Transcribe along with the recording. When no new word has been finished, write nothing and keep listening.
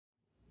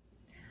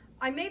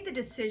I made the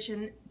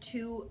decision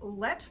to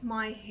let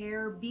my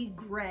hair be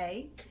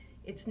gray,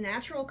 its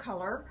natural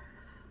color,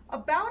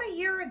 about a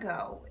year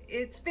ago.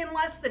 It's been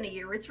less than a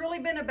year. It's really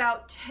been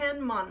about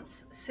 10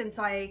 months since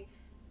I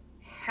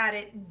had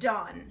it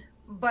done.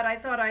 But I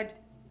thought I'd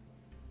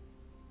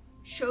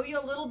show you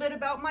a little bit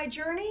about my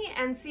journey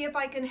and see if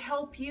I can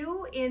help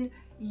you in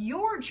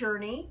your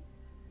journey,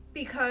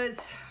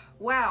 because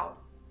wow,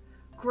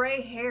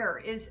 gray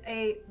hair is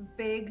a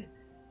big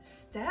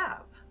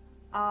step.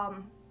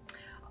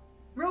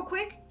 Real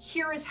quick,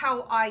 here is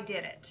how I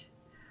did it.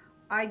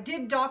 I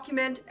did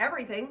document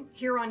everything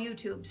here on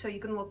YouTube, so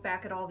you can look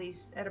back at all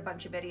these, at a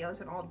bunch of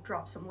videos, and I'll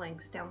drop some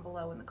links down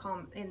below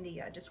in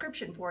the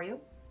description for you.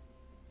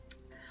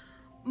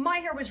 My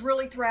hair was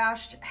really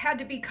thrashed, had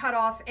to be cut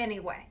off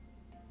anyway.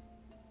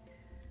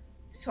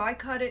 So I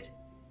cut it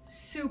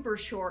super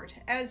short,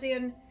 as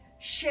in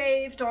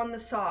shaved on the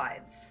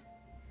sides.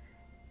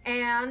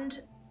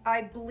 And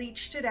I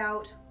bleached it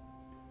out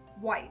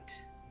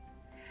white.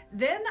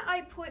 Then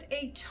I put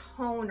a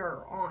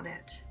toner on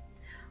it.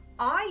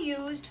 I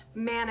used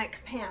Monique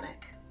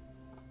Parent.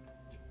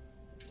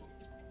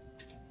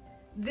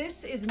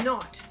 This is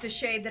not the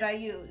shade that I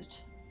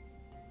used.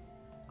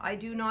 I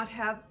do not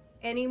have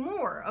any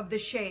more of the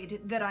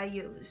shade that I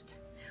used.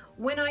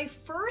 When I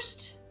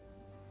first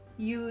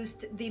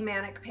used the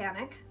Monique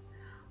Parent,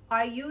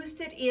 I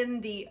used it in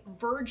the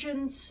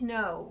Virgin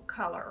Snow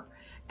color,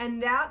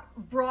 and that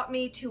brought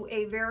me to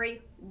a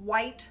very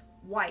white.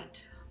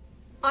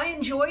 I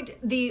enjoyed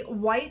the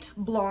white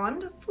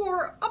blonde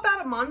for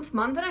about a month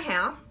and a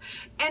half,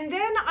 and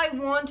then I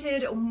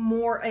wanted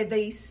more of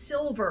a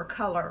silver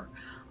color.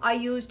 I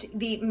used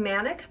the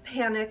Monique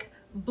Parent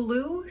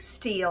Blue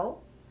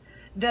Steel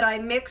that I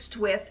mixed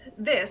with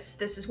this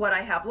is what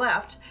I have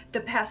left, the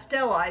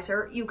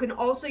pastelizer. You can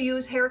also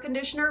use hair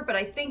conditioner, but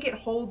I think it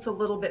holds a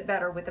little bit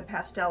better with the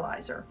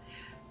pastelizer.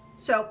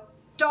 So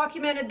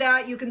documented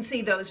that, you can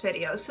see those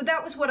videos. So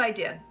that was what I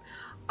did.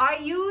 I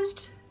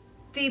used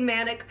the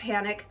Monique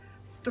Parent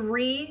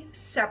 3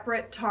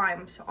 separate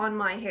times on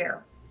my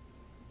hair.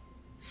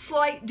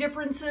 Slight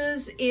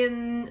differences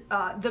in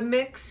the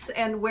mix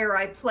and where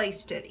I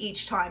placed it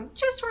each time,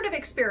 just sort of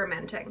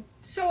experimenting.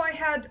 So I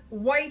had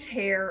white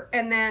hair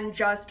and then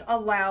just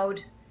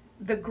allowed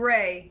the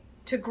gray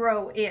to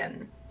grow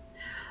in.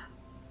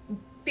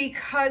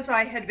 Because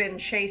I had been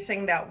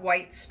chasing that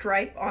white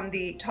stripe on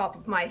the top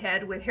of my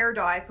head with hair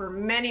dye for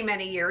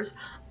many years,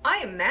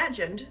 I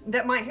imagined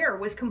that my hair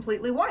was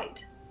completely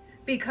white,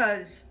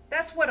 because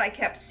that's what I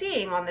kept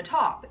seeing on the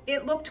top.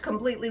 It looked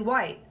completely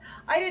white.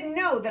 I didn't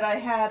know that I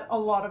had a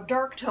lot of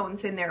dark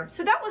tones in there,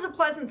 so that was a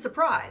pleasant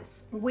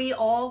surprise. We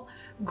all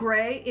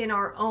gray in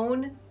our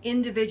own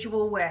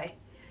individual way.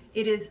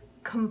 It is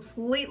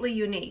completely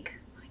unique.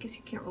 I guess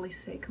you can't really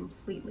say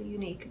completely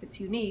unique. If it's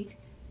unique,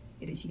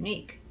 it is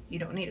unique. You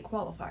don't need a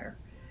qualifier.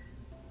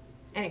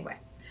 Anyway,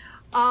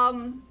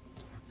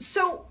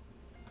 so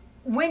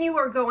when you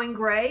are going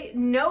gray,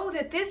 know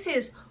that this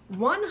is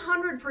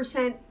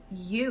 100%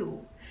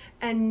 you,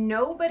 and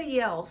nobody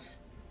else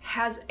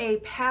has a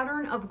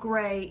pattern of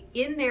gray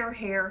in their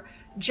hair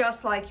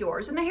just like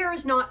yours. And the hair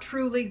is not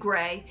truly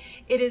gray.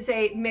 It is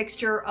a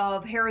mixture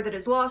of hair that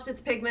has lost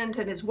its pigment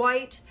and is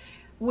white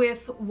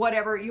with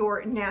whatever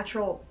your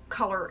natural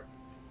color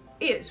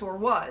is or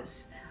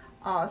was.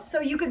 So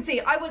you can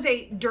see I was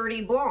a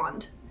dirty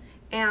blonde,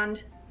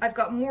 and I've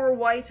got more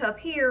white up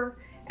here,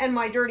 and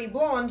my dirty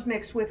blonde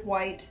mixed with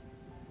white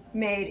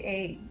made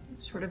a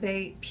sort of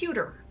a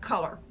pewter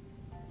color.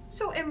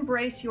 So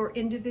embrace your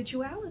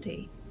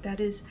individuality. That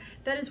is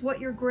what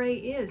your gray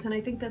is, and I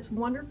think that's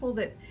wonderful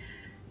that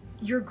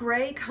your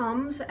gray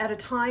comes at a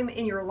time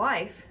in your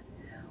life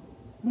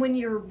when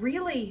you're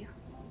really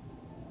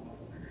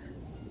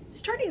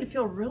starting to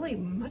feel really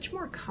much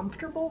more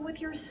comfortable with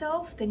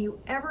yourself than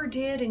you ever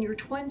did in your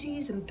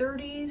 20s and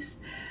 30s.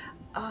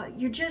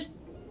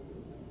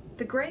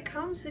 The gray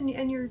comes and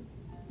you're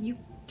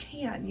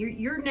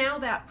now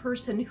that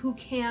person who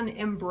can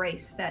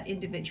embrace that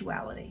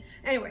individuality.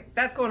 Anyway,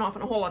 that's going off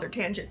on a whole other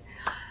tangent.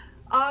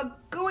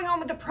 Going on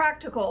with the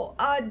practical,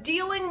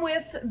 dealing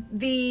with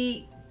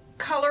the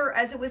color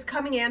as it was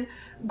coming in,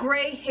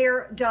 gray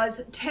hair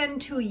does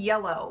tend to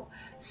yellow.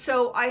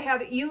 So I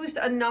have used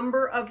a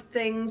number of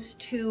things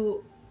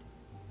to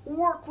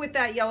work with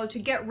that yellow, to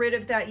get rid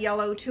of that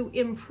yellow, to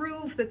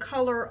improve the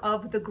color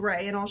of the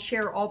gray, and I'll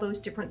share all those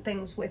different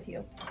things with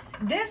you.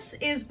 This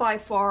is by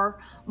far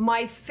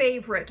my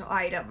favorite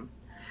item.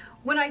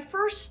 When I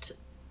first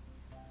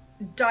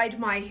dyed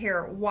my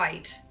hair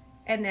white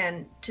and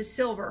then to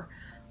silver,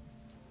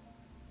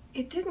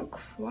 it didn't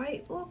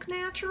quite look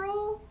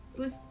natural. It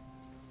was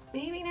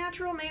maybe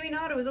natural, maybe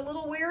not. It was a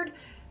little weird.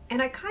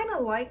 And I kind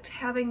of liked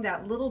having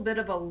that little bit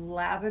of a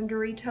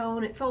lavendery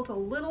tone. It felt a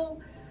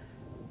little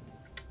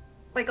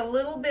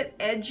bit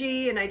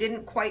edgy, and I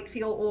didn't quite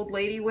feel old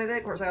lady with it.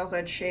 Of course, I also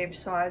had shaved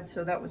sides,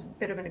 so that was a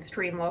bit of an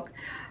extreme look.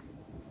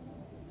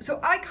 So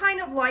I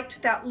kind of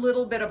liked that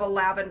little bit of a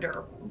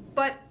lavender.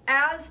 But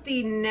as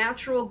the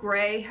natural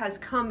gray has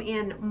come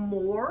in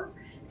more,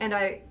 and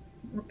I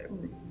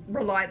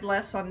relied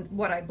less on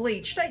what I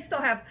bleached. I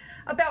still have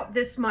about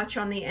this much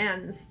on the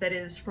ends that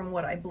is from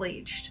what I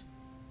bleached.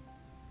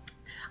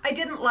 I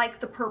didn't like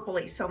the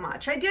purpley so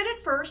much. I did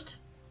at first,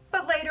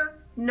 but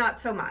later, not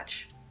so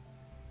much.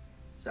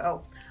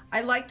 So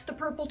I liked the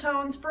purple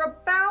tones for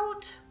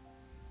about,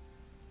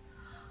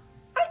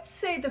 I'd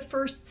say the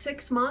first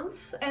 6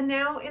 months, and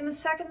now in the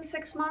second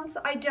 6 months,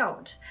 I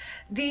don't.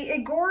 The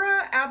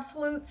Agora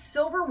Absolute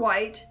Silver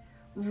White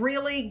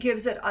really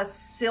gives it a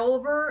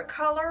silver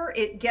color.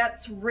 It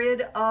gets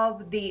rid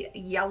of the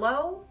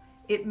yellow.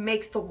 It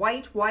makes the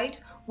white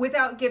white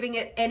without giving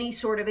it any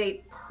sort of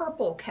a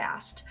purple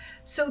cast.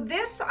 So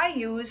this I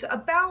use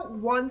about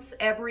once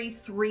every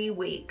 3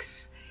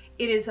 weeks.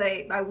 It is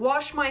I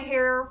wash my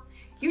hair.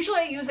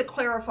 Usually I use a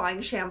clarifying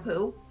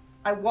shampoo.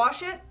 I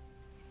wash it,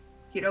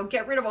 you know,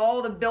 get rid of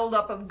all the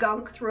buildup of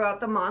gunk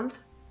throughout the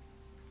month.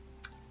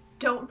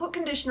 Don't put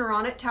conditioner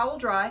on it, towel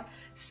dry.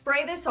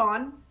 Spray this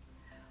on.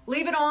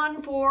 Leave it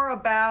on for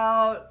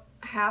about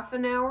half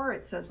an hour,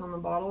 it says on the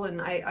bottle,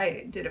 and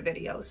I did a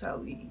video,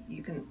 so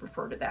you can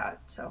refer to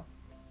that. So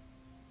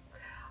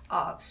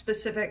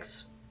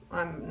specifics,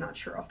 I'm not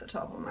sure off the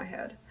top of my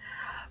head.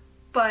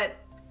 But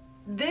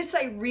this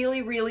I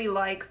really, really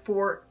like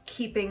for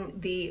keeping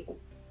the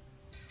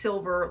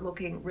silver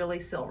looking really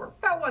silver,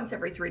 about once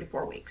every 3 to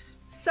 4 weeks.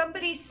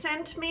 Somebody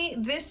sent me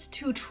this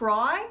to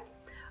try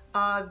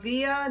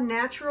via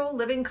Natural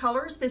Living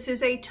Colors. This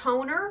is a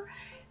toner.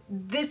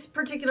 This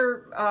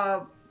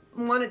particular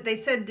one, they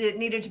said it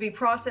needed to be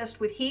processed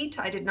with heat.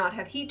 I did not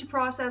have heat to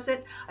process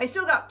it. I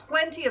still got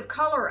plenty of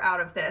color out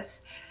of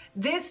this.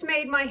 This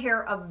made my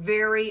hair a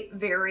very,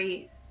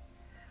 very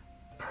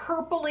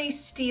purpley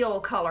steel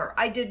color.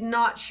 I did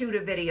not shoot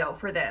a video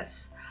for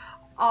this.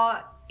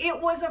 It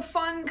was a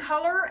fun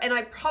color, and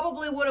I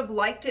probably would have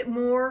liked it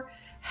more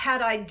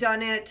had I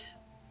done it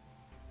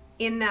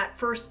in that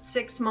first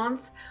 6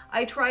 months.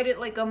 I tried it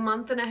like a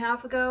month and a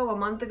half ago, a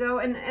month ago,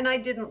 and I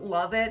didn't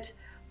love it,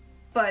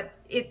 but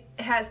it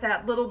has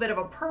that little bit of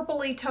a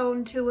purpley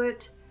tone to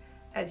it.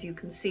 As you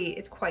can see,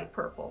 it's quite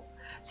purple.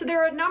 So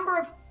there are a number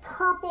of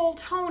purple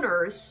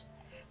toners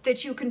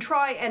that you can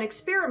try and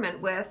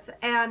experiment with,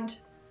 and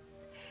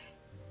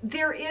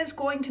there is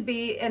going to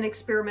be an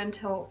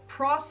experimental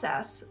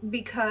process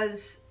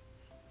because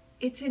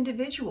it's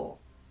individual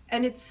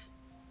and it's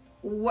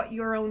what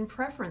your own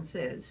preference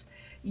is.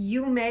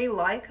 You may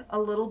like a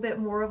little bit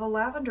more of a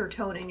lavender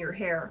tone in your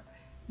hair.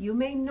 You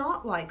may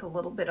not like a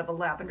little bit of a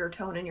lavender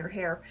tone in your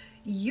hair.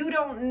 You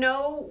don't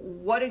know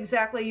what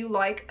exactly you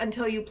like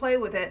until you play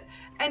with it,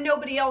 and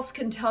nobody else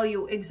can tell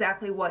you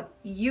exactly what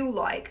you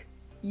like.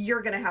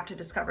 You're gonna have to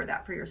discover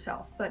that for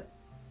yourself, but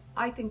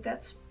I think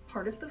that's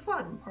part of the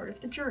fun, part of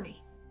the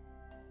journey.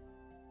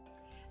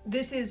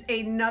 This is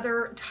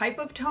another type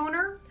of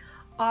toner.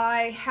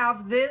 I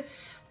have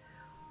this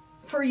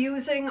for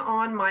using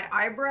on my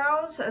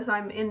eyebrows as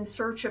I'm in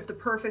search of the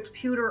perfect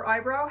pewter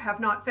eyebrow. Have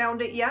not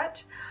found it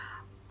yet.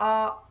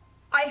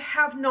 I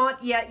have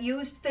not yet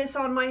used this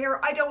on my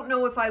hair. I don't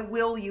know if I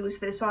will use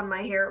this on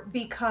my hair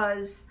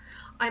because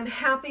I'm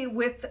happy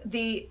with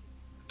the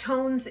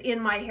tones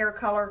in my hair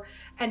color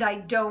and I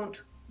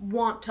don't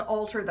want to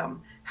alter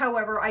them.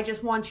 However, I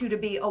just want you to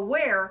be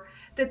aware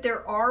that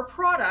there are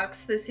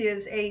products. This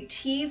is a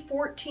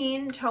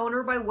T14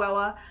 toner by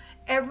Wella.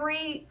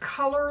 Every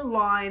color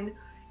line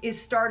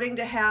is starting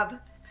to have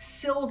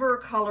silver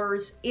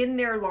colors in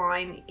their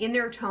line, in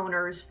their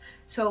toners.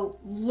 So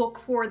look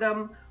for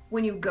them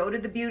when you go to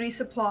the beauty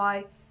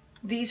supply.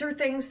 These are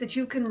things that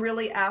you can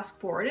really ask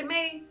for. And it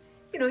may,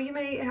 you know, you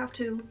may have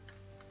to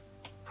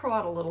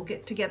prod a little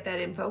to get that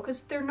info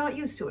because they're not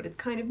used to it. It's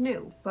kind of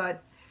new,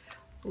 but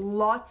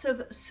lots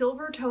of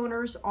silver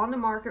toners on the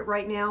market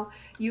right now.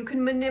 You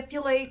can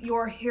manipulate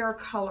your hair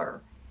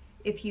color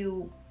if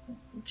you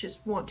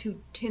just want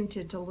to tint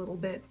it a little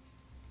bit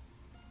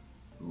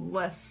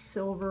less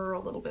silver, a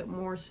little bit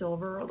more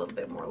silver, a little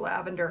bit more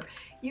lavender.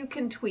 You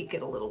can tweak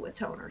it a little with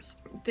toners.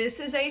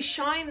 This is a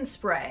shine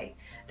spray.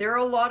 There are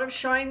a lot of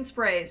shine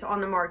sprays on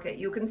the market.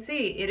 You can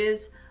see it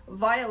is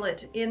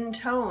violet in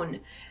tone.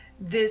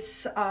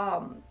 This,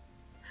 I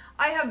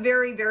have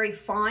very, very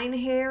fine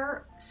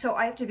hair, so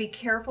I have to be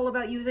careful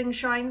about using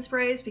shine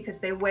sprays because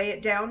they weigh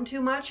it down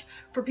too much.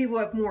 For people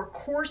who have more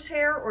coarse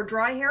hair or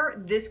dry hair,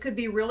 this could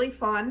be really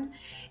fun.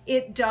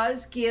 It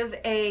does give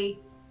a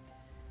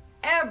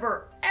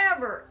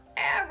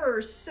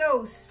ever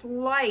so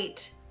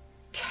slight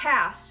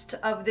cast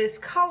of this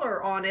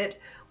color on it,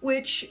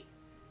 which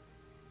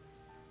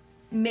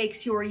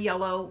makes your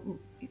yellow,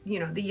 you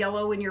know, the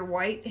yellow in your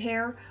white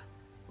hair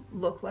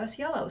look less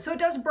yellow. So it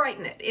does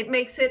brighten it. It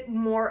makes it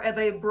more of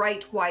a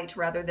bright white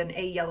rather than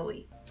a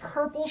yellowy.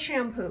 Purple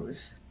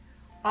shampoos.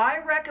 I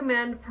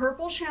recommend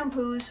purple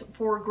shampoos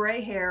for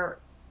gray hair.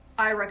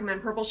 I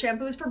recommend purple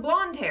shampoos for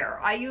blonde hair.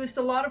 I used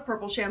a lot of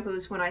purple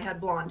shampoos when I had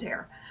blonde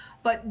hair.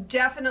 But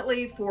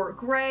definitely for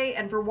gray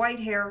and for white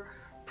hair,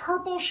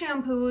 purple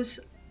shampoos,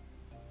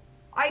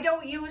 I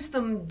don't use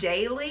them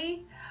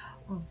daily,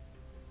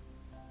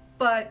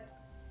 but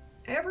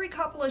every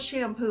couple of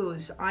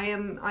shampoos I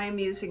am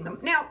using them.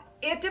 Now,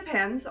 it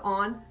depends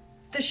on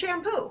The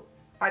shampoo,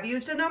 I've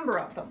used a number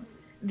of them.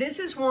 This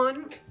is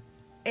one,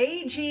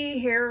 AG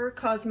Hair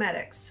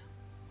Cosmetics.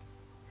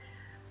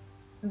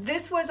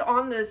 This was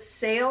on the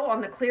sale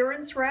on the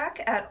clearance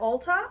rack at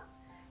Ulta,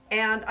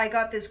 and I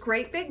got this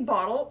great big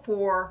bottle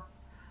for,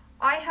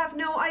 I have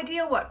no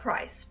idea what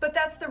price, but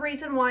that's the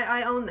reason why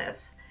I own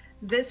this.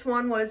 This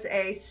one was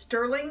a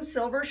sterling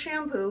silver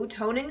shampoo,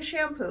 toning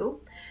shampoo,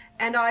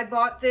 and I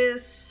bought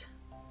this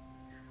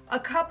a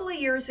couple of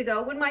years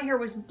ago when my hair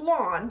was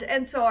blonde,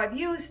 and so I've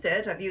used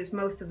it. I've used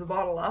most of the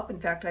bottle up. In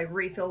fact, I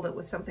refilled it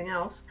with something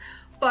else.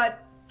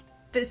 But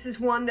this is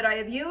one that I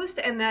have used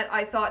and that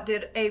I thought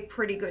did a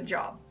pretty good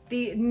job.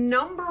 The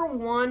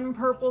 #1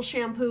 purple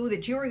shampoo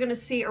that you are going to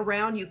see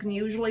around, you can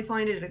usually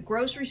find it at a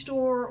grocery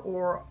store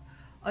or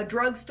a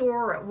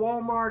drugstore, at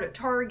Walmart, at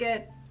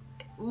Target,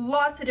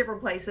 lots of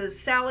different places.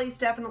 Sally's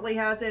definitely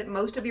has it.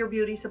 Most of your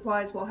beauty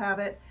supplies will have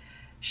it.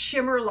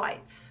 Shimmer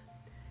Lights.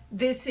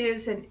 This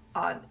is an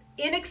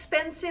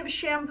inexpensive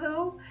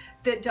shampoo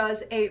that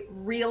does a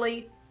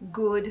really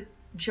good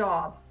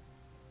job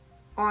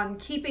on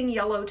keeping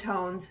yellow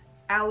tones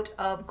out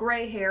of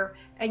gray hair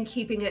and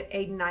keeping it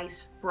a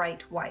nice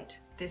bright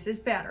white. This is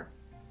better.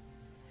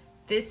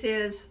 This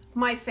is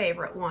my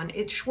favorite one.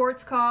 It's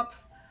Schwarzkopf.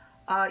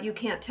 You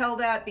can't tell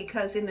that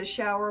because in the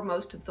shower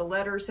most of the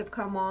letters have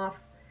come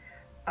off.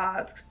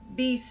 It's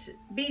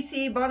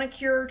BC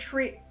Bonicure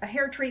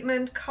hair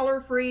treatment, color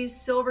freeze,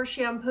 silver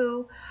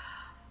shampoo.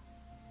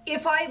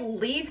 If I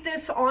leave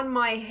this on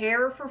my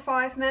hair for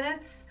 5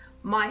 minutes,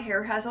 my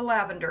hair has a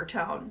lavender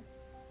tone.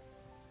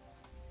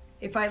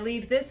 If I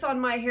leave this on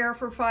my hair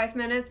for 5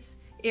 minutes,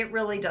 it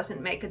really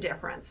doesn't make a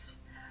difference.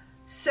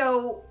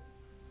 So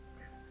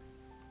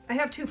I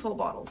have 2 full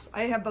bottles.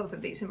 I have both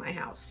of these in my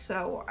house.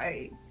 So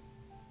I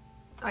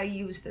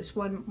use this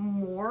one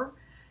more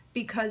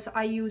because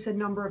I use a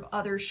number of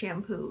other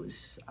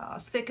shampoos,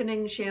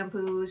 thickening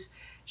shampoos,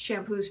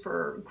 shampoos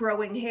for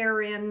growing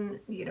hair in,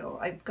 you know,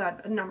 I've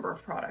got a number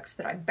of products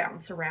that I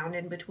bounce around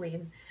in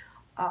between.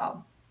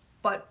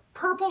 But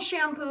purple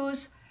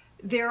shampoos,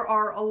 there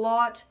are a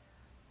lot.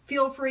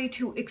 Feel free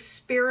to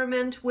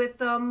experiment with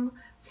them,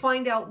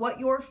 find out what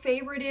your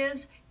favorite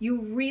is.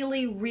 You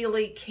really,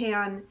 really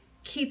can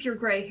keep your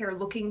gray hair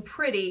looking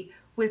pretty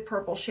with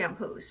purple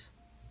shampoos.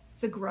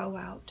 The Grow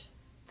Out.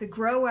 The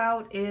Grow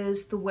Out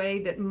is the way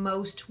that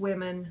most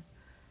women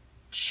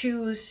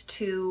choose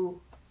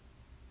to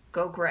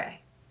go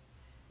gray.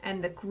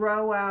 And the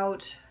Grow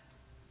Out,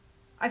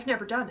 I've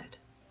never done it.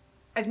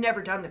 I've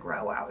never done the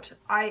Grow Out.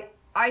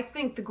 I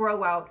think the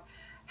Grow Out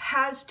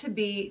has to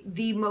be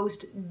the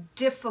most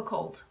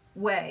difficult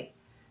way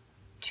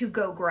to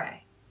go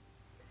gray.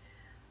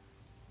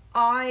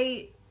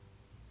 I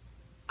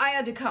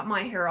had to cut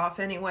my hair off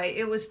anyway.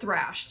 It was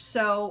thrashed.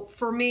 So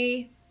for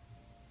me,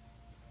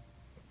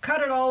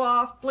 cut it all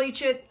off,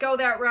 bleach it, go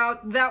that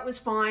route. That was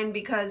fine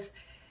because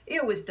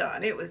it was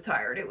done. It was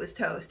tired. It was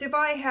toast. If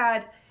I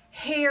had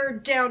hair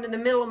down in the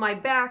middle of my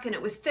back and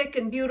it was thick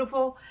and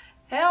beautiful,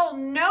 hell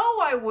no,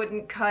 I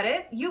wouldn't cut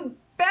it. You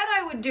bet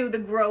I would do the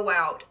Grow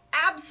Out.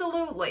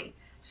 Absolutely.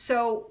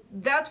 So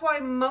that's why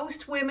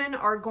most women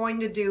are going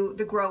to do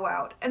the Grow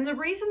Out. And the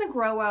reason the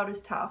Grow Out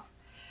is tough,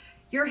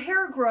 your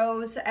hair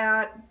grows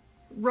at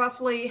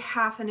roughly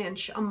 ½ an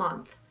inch a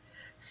month.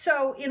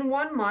 So in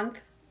 1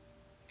 month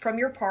from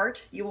your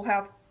part, you will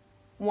have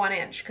 1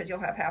 inch because you'll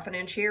have ½ an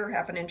inch here,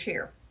 ½ an inch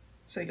here.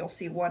 So you'll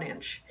see 1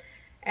 inch.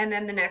 And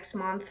then the next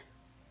month,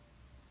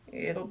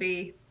 it'll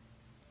be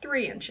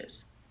 3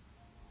 inches.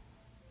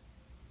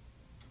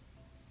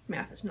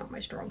 Math is not my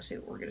strong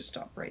suit. We're going to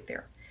stop right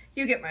there.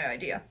 You get my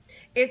idea.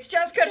 It's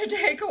just going to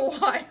take a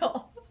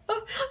while.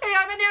 Hey,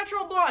 I'm a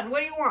natural blonde. What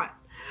do you want?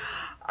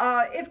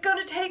 It's going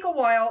to take a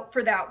while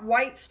for that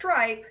white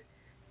stripe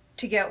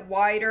to get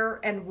wider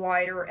and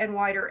wider and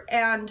wider.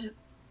 And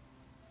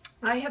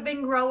I have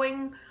been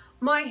growing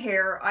my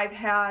hair. I've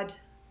had,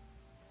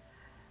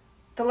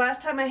 the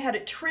last time I had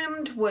it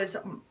trimmed was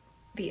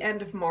the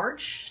end of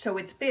March. So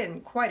it's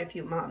been quite a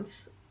few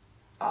months.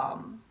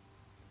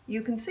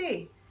 You can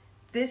see.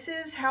 This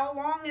is how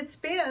long it's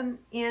been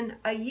in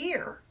a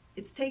year.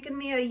 It's taken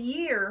me a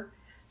year.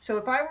 So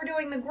if I were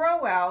doing the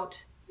Grow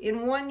Out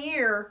in 1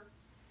 year,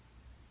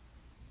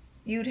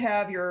 you'd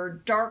have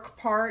your dark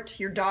part,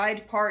 your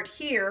dyed part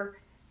here.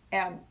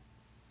 And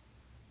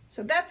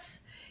so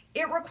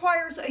it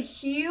requires a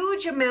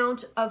huge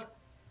amount of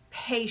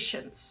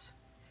patience.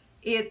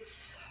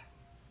 It's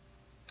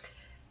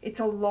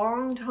a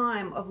long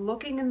time of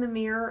looking in the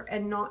mirror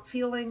and not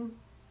feeling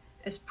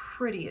as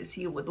pretty as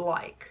you would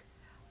like.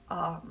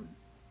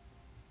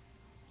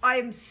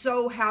 I'm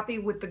so happy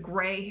with the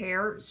gray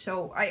hair,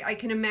 so I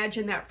can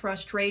imagine that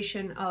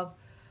frustration of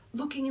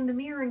looking in the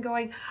mirror and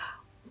going,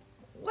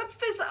 what's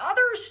this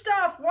other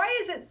stuff? Why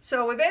is it?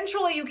 So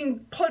eventually you can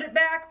put it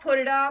back, put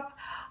it up.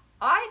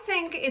 I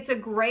think it's a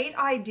great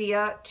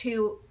idea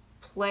to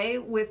play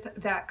with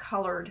that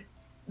colored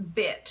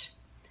bit.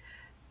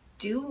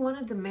 Do one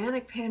of the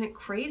Manic Panic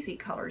Crazy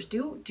colors.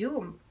 Do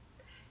them.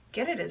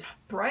 Get it as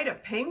bright a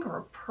pink or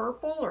a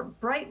purple or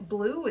bright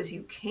blue as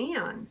you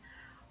can.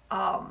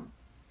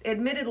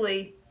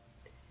 admittedly,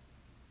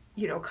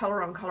 you know,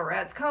 color on color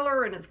adds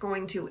color, and it's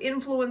going to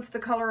influence the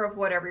color of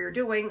whatever you're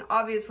doing.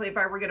 Obviously, if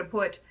I were going to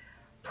put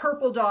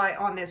purple dye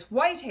on this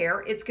white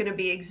hair, it's going to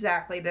be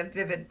exactly the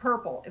vivid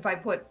purple. If I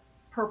put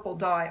purple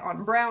dye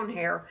on brown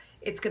hair,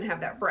 it's going to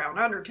have that brown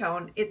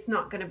undertone. It's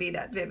not going to be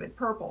that vivid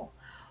purple.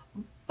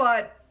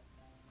 But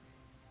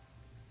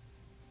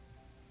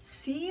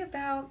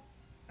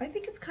I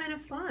think it's kind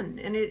of fun,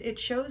 and it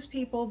shows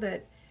people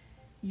that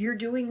you're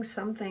doing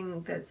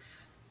something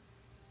that's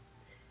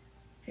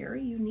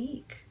very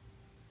unique,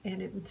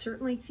 and it would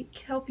certainly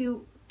help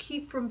you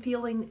keep from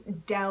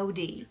feeling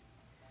dowdy.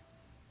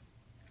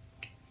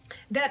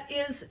 That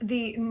is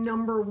the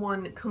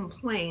 #1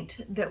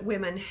 complaint that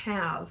women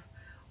have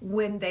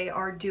when they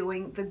are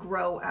doing the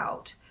grow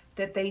out,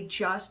 that they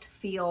just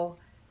feel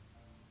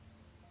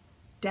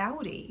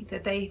dowdy,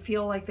 that they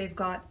feel like they've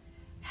got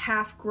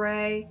half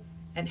gray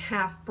and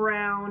half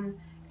brown,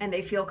 and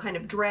they feel kind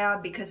of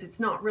drab because it's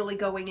not really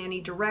going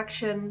any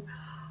direction.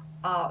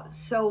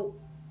 So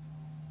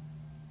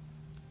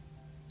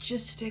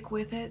just stick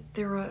with it.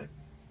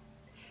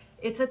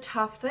 It's a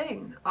tough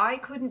thing. I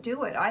couldn't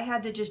do it. I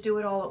had to just do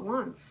it all at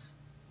once.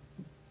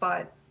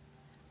 But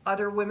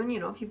other women, you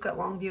know, if you've got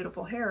long,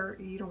 beautiful hair,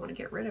 you don't want to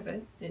get rid of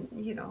it, and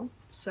you know,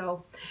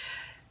 so.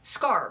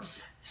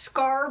 Scarves.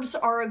 Scarves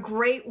are a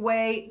great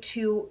way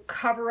to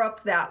cover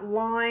up that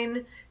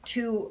line,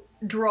 to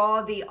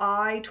draw the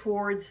eye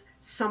towards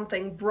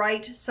something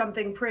bright,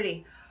 something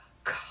pretty.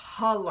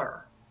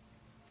 Color.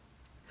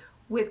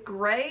 With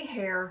gray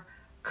hair,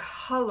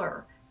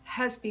 color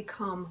has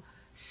become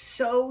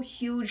so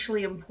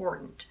hugely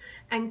important.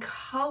 And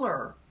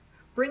color,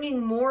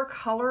 bringing more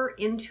color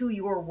into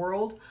your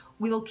world,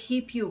 will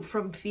keep you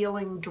from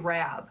feeling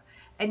drab.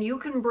 And you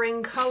can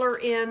bring color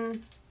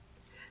in.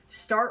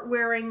 Start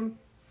wearing,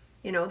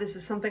 you know, this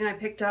is something I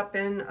picked up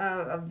in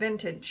a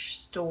vintage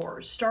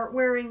store. Start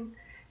wearing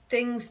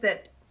things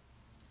that,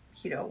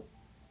 you know,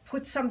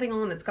 put something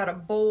on that's got a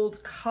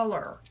bold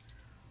color.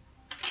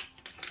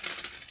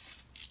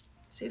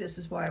 See, this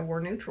is why I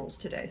wore neutrals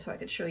today, so I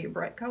could show you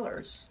bright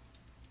colors.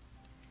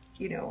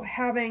 You know,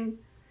 having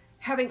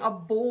a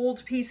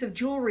bold piece of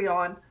jewelry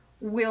on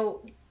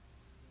will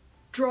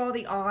draw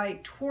the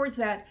eye towards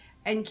that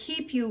and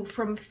keep you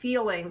from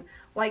feeling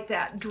like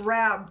that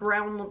drab,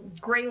 brown,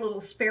 gray little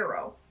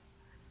sparrow.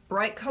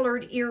 Bright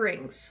colored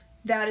earrings,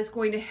 that is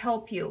going to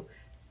help you.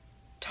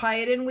 Tie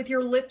it in with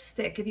your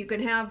lipstick. If you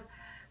can have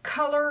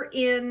color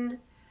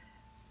in,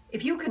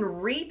 if you can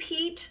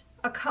repeat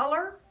a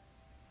color,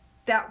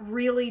 that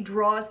really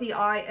draws the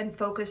eye and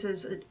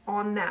focuses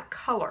on that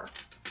color.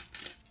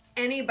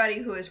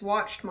 Anybody who has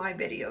watched my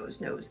videos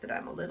knows that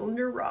I'm a little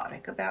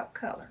neurotic about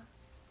color.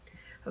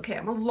 Okay,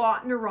 I'm a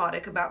lot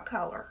neurotic about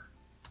color.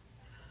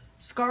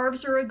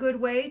 Scarves are a good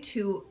way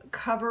to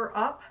cover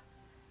up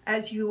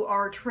as you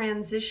are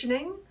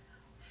transitioning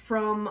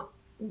from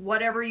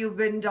whatever you've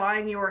been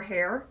dyeing your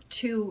hair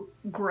to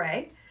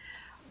gray.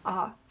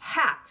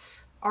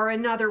 Hats are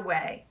another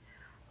way.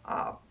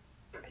 I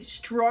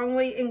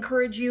strongly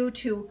encourage you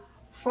to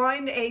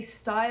find a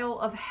style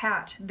of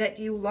hat that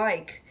you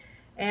like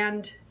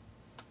and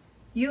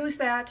use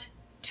that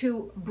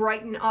to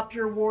brighten up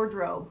your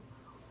wardrobe.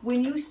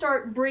 When you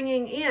start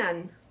bringing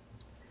in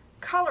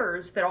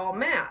colors that all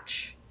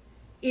match,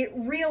 it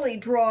really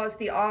draws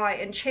the eye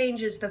and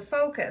changes the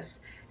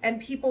focus,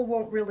 and people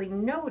won't really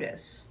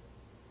notice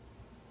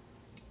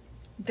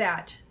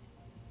that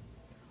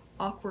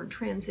awkward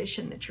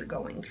transition that you're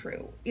going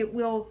through.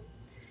 You'll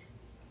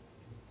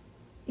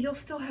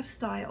still have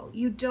style.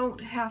 You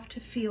don't have to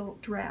feel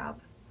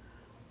drab.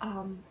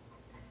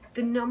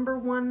 The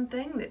 #1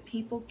 thing that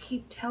people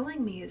keep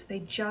telling me is they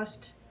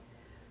just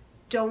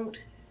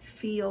don't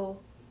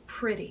feel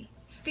pretty.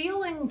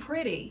 Feeling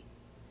pretty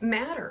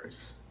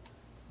matters.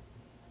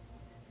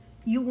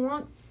 You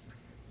want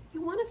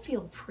to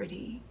feel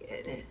pretty,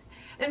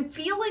 and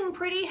feeling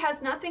pretty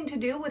has nothing to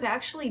do with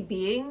actually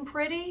being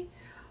pretty.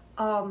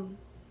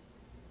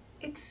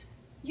 It's,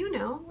 you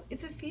know,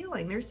 it's a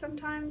feeling. There's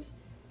sometimes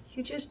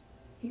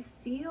you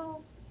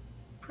feel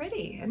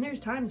pretty, and there's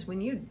times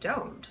when you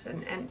don't,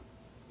 and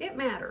it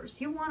matters.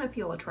 You want to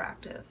feel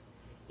attractive,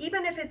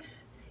 even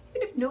if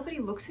nobody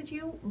looks at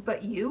you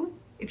but you.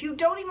 If you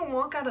don't even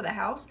walk out of the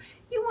house,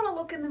 you want to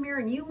look in the mirror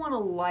and you want to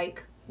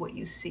like what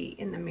you see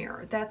in the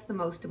mirror. That's the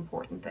most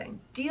important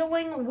thing.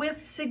 Dealing with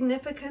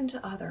significant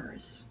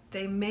others,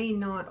 they may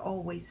not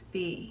always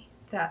be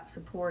that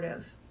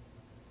supportive.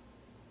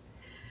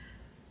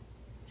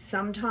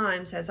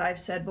 Sometimes, as I've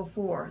said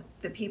before,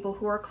 the people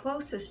who are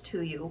closest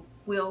to you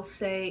will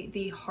say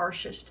the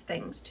harshest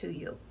things to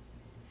you.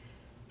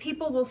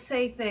 People will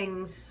say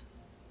things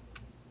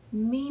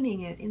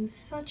meaning it in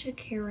such a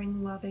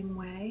caring, loving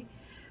way.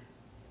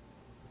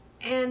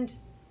 And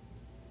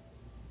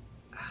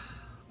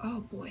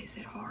oh boy, is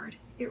it hard.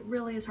 It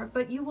really is hard.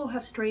 But you will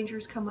have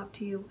strangers come up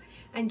to you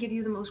and give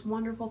you the most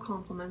wonderful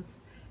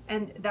compliments,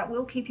 and that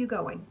will keep you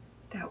going.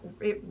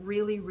 It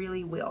really,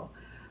 really will.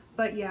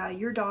 But yeah,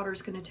 your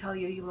daughter's going to tell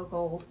you you look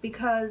old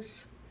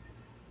because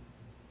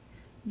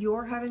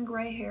your having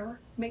gray hair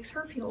makes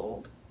her feel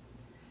old.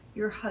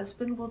 Your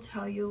husband will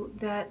tell you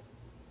that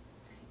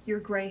your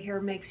gray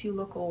hair makes you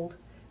look old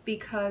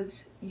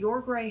because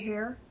your gray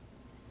hair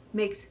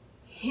makes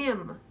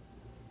him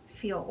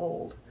feel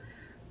old.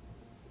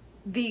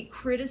 The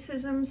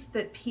criticisms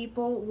that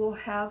people will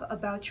have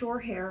about your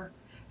hair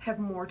have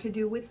more to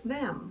do with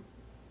them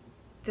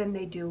than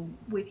they do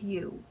with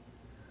you.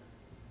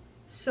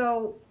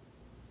 So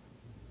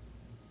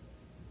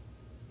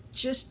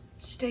just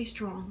stay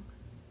strong.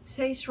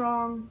 Stay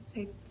strong.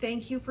 Say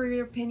thank you for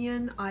your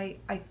opinion. I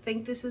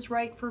think this is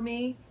right for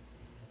me.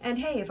 And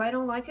hey, if I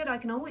don't like it, I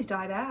can always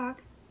dye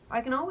back.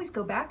 I can always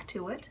go back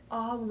to it.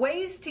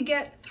 Ways to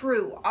get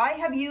through.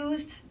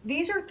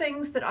 These are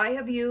things that I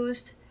have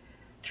used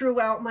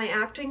throughout my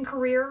acting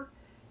career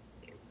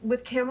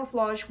with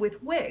camouflage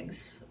with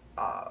wigs.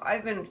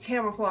 I've been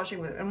camouflaging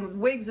with, and with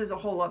wigs is a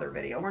whole other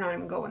video. We're not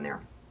even going there.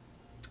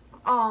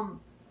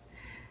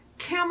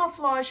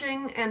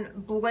 Camouflaging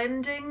and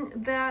blending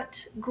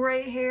that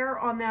gray hair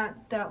on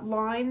that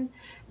line,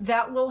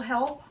 that will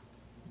help.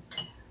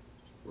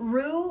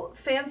 Rue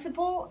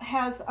Fanciful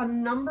has a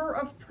number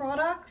of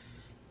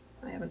products.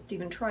 I haven't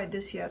even tried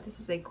this yet. This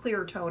is a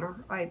clear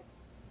toner. I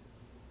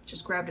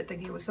just grabbed it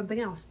thinking it was something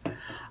else.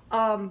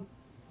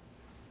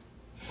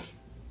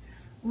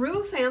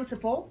 Rue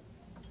Fanciful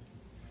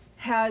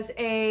has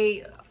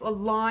a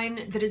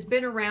line that has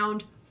been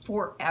around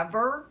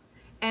forever,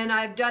 and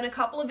I've done a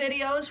couple of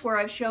videos where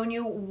I've shown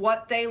you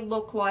what they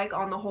look like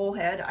on the whole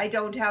head. I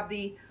don't have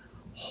the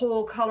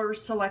whole color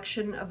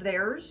selection of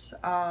theirs.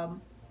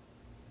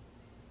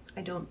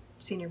 I don't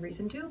see any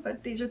reason to,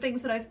 but these are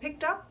things that I've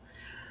picked up.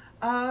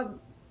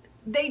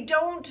 They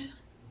don't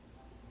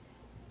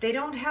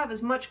have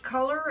as much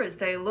color as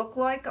they look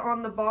like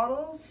on the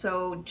bottles,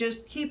 so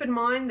just keep in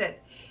mind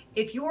that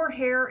if your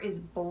hair is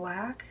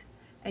black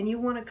and you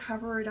want to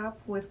cover it up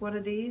with one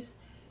of these,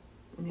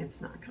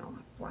 it's not going to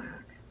look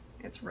black.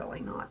 It's really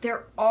not.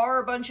 There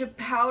are a bunch of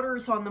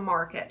powders on the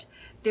market.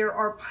 There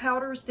are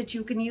powders that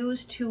you can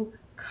use to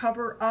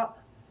cover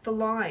up the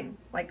line,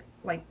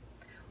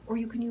 or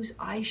you can use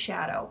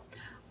eyeshadow.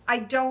 I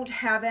don't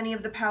have any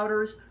of the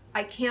powders.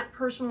 I can't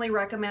personally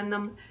recommend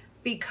them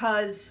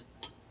because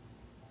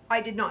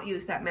I did not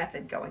use that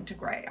method going to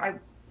gray. I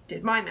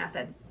did my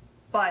method,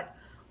 but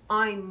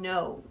I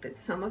know that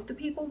some of the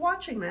people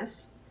watching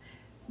this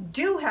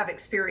do have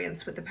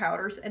experience with the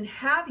powders and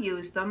have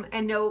used them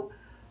and know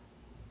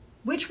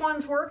which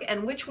ones work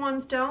and which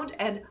ones don't.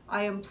 And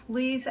I am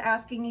pleased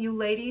asking you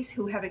ladies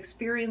who have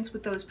experience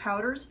with those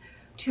powders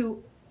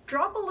to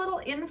drop a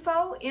little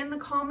info in the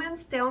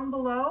comments down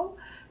below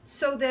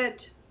so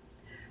that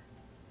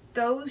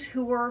those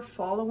who are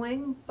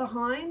following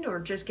behind or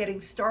just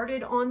getting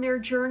started on their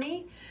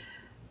journey,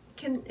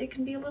 it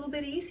can be a little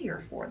bit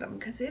easier for them,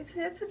 because it's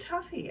a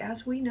toughie,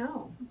 as we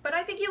know. But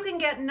I think you can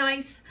get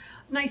nice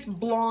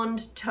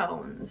blonde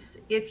tones.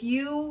 If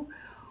you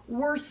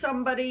were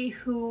somebody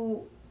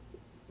who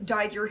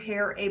dyed your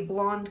hair a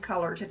blonde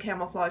color to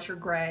camouflage your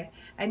gray,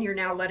 and you're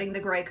now letting the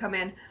gray come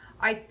in,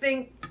 I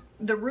think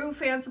the Rue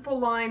Fanciful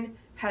line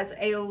has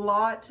a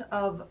lot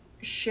of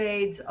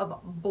shades of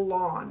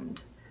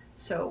blonde.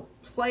 So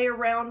play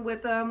around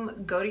with them,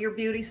 go to your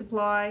beauty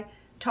supply,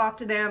 talk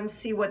to them,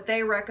 see what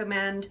they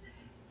recommend.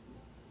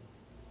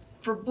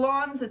 For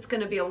blondes, it's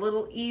going to be a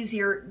little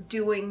easier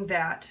doing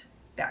that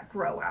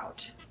grow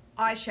out.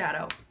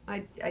 Eyeshadow.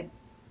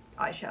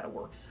 Eyeshadow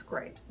works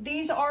great.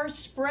 These are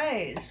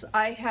sprays.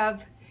 I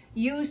have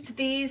used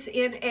these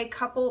in a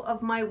couple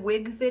of my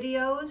wig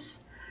videos.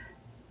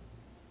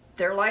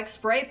 They're like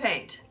spray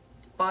paint,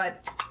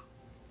 but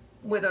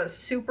with a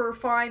super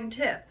fine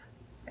tip.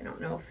 I don't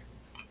know if...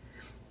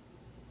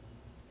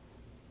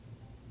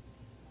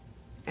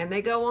 And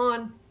they go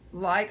on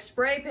like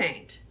spray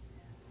paint.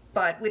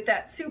 But with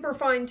that super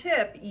fine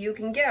tip, you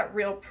can get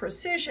real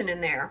precision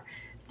in there.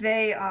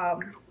 They,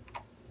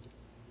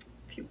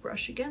 if you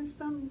brush against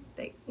them,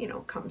 they,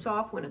 comes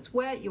off when it's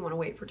wet. You want to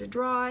wait for it to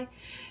dry.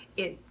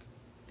 It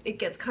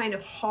gets kind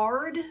of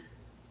hard.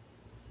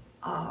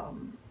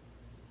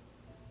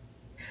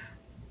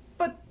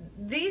 But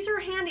these are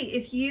handy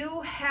if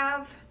you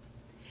have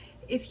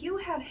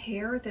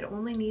hair that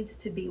only needs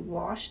to be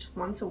washed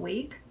once a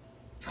week.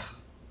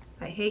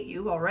 I hate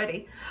you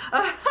already.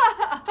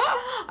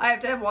 I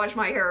have to wash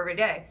my hair every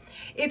day.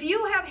 If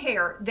you have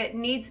hair that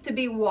needs to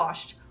be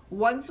washed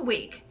once a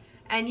week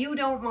and you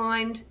don't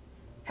mind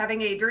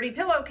having a dirty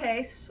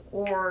pillowcase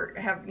or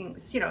having,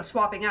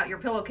 swapping out your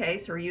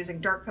pillowcase or using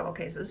dark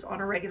pillowcases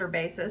on a regular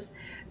basis,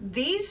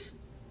 these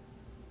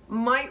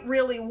might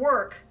really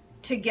work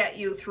to get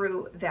you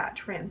through that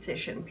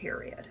transition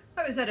period.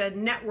 I was at a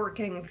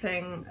networking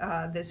thing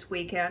this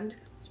weekend,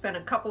 spent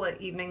a couple of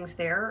evenings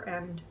there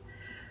and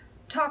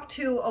talked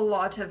to a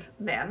lot of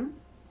men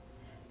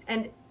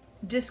and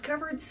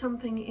discovered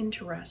something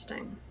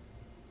interesting.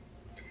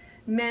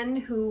 Men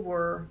who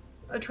were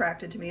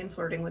attracted to me and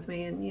flirting with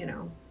me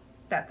and,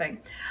 that thing,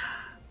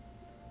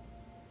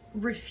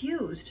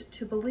 refused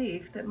to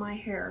believe that my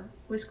hair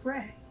was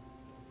gray.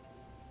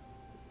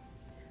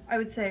 I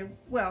would say,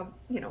 well,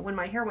 you know, when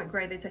my hair went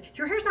gray, they'd say,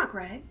 your hair's not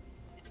gray,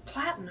 it's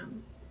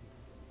platinum.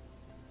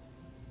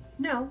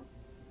 No,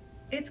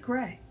 it's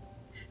gray.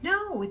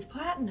 No, it's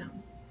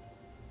platinum.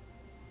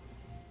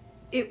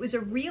 It was a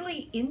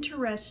really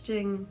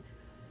interesting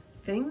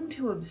thing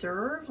to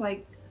observe.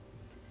 Like,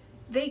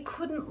 they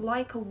couldn't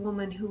like a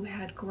woman who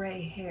had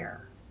gray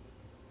hair.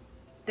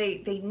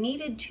 They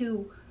needed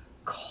to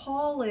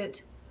call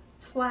it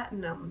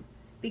platinum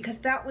because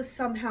that was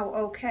somehow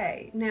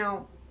okay.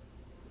 Now,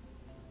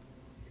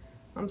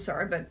 I'm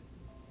sorry, but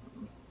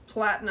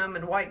platinum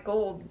and white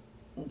gold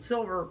and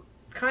silver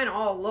kind of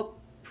all look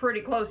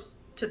pretty close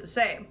to the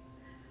same.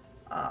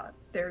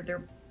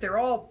 They're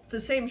all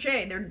the same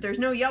shade. There's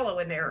no yellow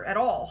in there at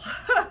all.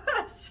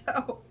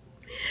 So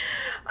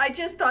I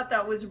just thought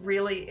that was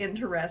really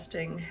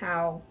interesting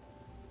how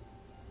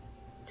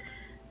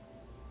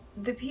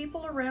the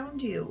people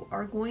around you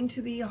are going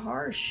to be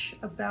harsh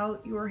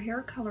about your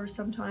hair color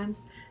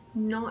sometimes,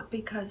 not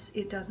because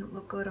it doesn't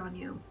look good on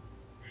you,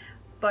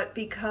 but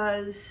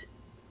because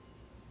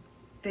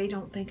they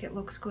don't think it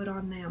looks good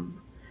on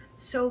them.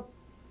 So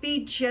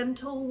be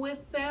gentle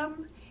with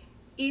them,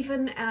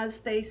 even as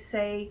they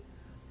say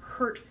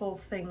hurtful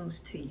things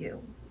to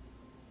you.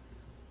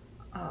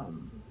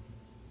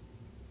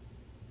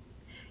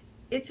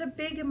 It's a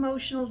big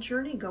emotional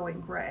journey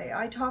going gray.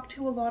 I talk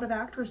to a lot of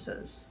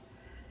actresses,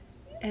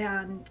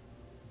 and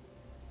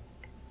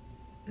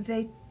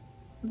they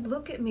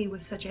look at me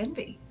with such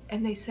envy,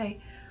 and they say,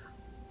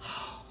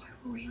 oh, I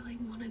really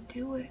want to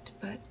do it,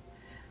 but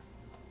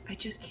I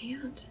just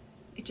can't.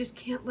 I just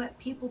can't let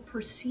people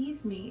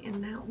perceive me in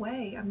that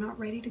way. I'm not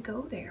ready to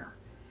go there.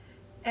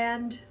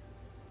 And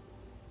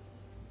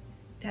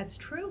that's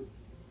true.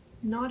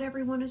 Not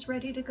everyone is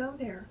ready to go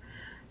there.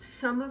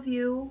 Some of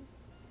you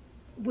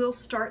will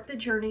start the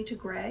journey to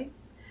gray,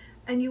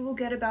 and you will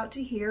get about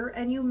to here,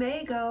 and you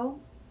may go,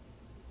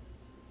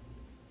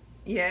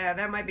 yeah,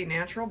 that might be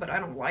natural, but I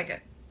don't like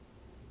it.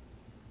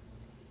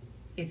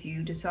 If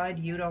you decide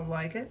you don't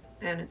like it,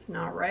 and it's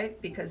not right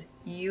because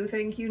you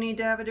think you need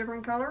to have a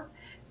different color,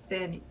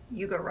 then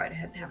you go right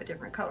ahead and have a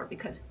different color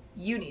because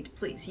you need to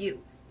please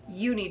you.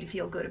 You need to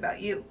feel good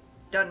about you.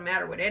 Doesn't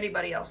matter what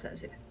anybody else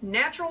says. If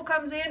natural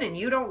comes in and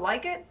you don't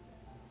like it,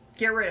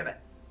 get rid of it.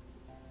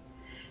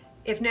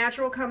 If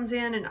natural comes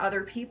in and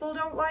other people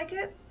don't like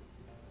it,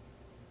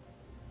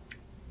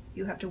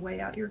 you have to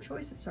weigh out your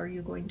choices. Are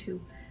you going to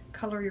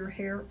color your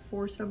hair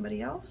for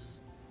somebody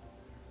else?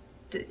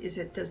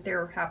 Does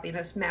their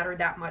happiness matter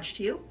that much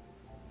to you?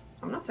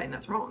 I'm not saying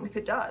that's wrong. If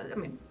it does, I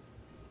mean,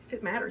 if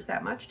it matters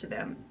that much to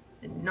them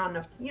and not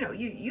enough, you know,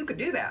 you could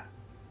do that.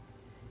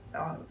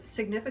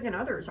 Significant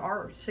others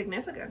are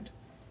significant.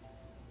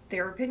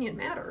 Their opinion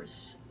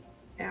matters.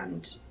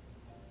 And,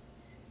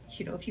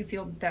 you know, if you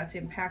feel that's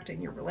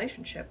impacting your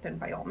relationship, then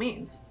by all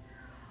means.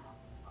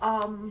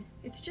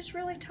 It's just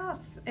really tough.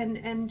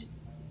 And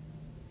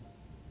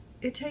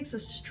it takes a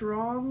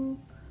strong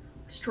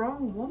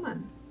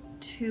woman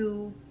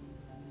to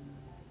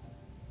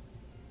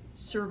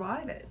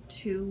survive it,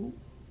 to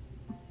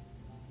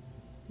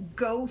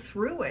go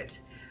through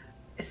it,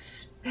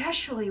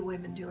 especially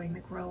women doing the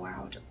grow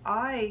out.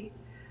 I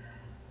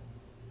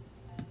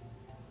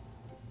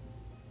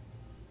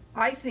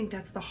think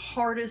that's the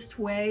hardest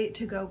way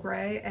to go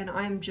gray, and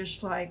I'm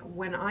just like,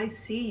 when I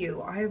see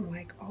you, I'm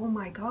like, oh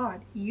my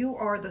God, you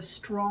are the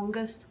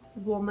strongest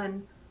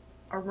woman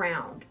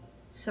around.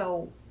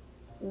 So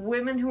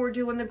women who are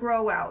doing the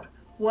grow out,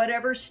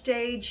 whatever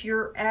stage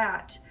you're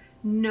at,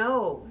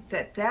 know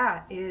that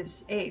that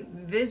is a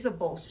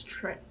visible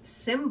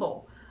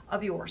symbol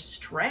of your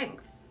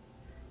strength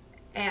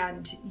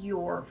and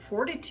your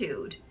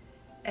fortitude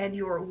and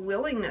your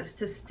willingness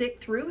to stick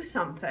through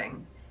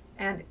something.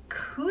 And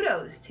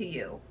kudos to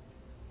you.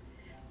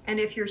 And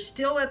if you're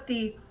still at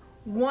the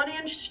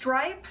 1-inch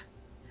stripe,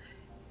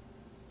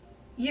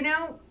 you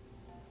know,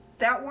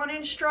 that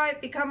 1-inch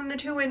stripe becoming the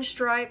 2-inch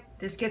stripe,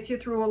 this gets you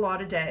through a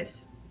lot of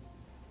days.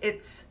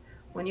 It's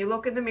when you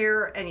look in the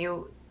mirror and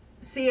you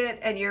see it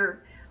and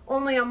you're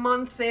only a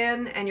month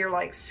in and you're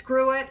like,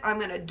 screw it, I'm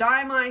gonna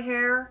dye my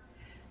hair.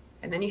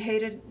 And then you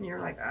hate it and you're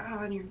like, oh,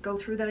 and you go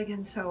through that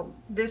again. So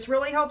this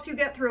really helps you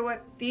get through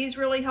it. These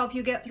really help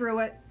you get through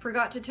it.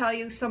 Forgot to tell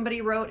you,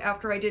 somebody wrote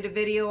after I did a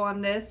video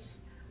on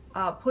this,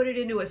 put it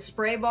into a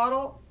spray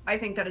bottle. I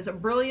think that is a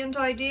brilliant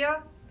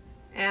idea.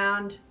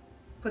 And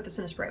put this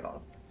in a spray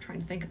bottle. I'm trying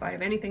to think if I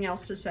have anything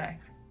else to say.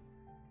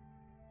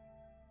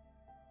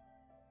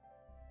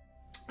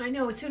 I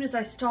know as soon as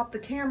I stop the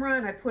camera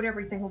and I put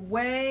everything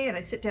away and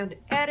I sit down to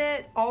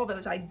edit, all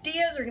those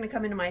ideas are gonna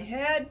come into my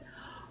head.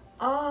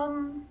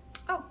 Oh,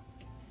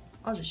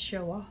 I'll just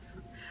show off.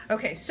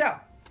 Okay, so,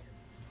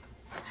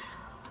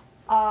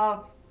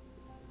 I'll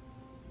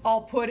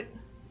put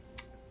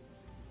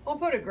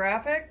a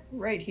graphic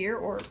right here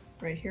or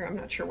right here. I'm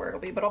not sure where it'll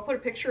be, but I'll put a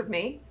picture of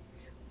me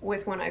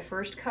with when I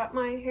first cut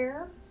my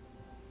hair.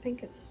 I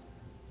think it's,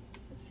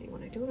 let's see,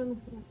 when I do it on the,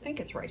 I think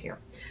it's right here.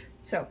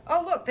 So,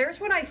 oh look, there's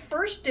when I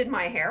first did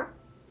my hair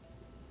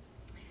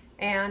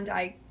and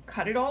I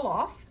cut it all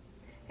off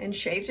and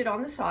shaved it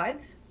on the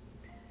sides.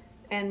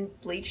 and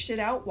bleached it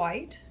out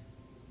white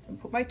and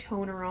put my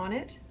toner on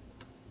it.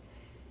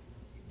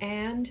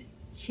 And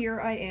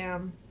here I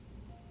am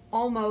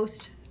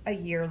almost a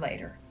year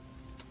later.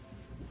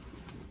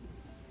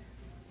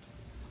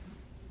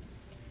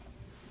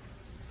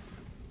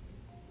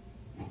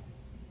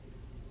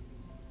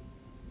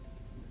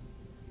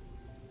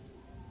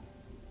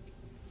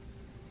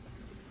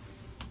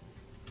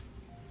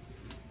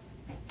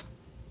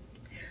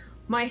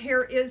 My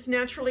hair is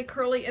naturally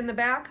curly in the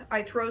back.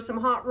 I throw some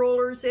hot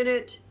rollers in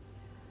it,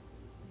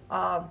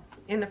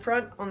 in the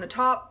front, on the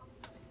top,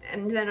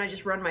 and then I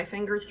just run my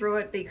fingers through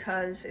it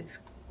because it's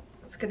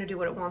gonna do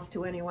what it wants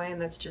to anyway,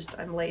 and that's just,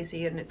 I'm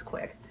lazy and it's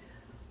quick.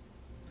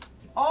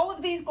 All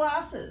of these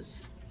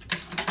glasses,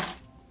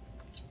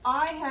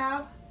 I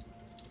have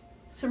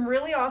some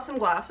really awesome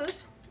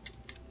glasses.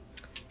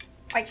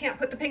 I can't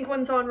put the pink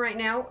ones on right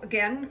now,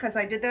 again, because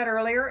I did that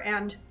earlier,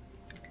 and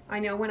I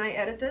know when I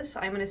edit this,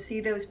 I'm gonna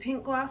see those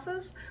pink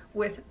glasses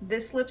with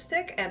this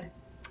lipstick and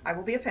I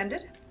will be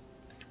offended.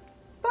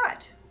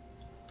 But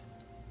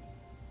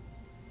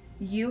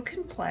you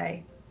can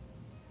play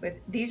with,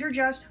 these are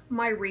just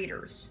my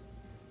readers.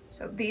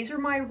 So these are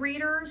my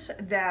readers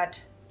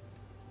that,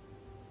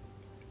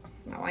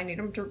 now I need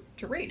them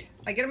to read.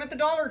 I get them at the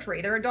Dollar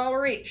Tree, they're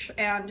 $1 each,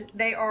 and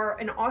they are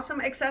an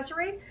awesome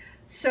accessory.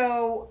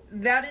 So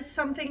that is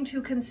something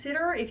to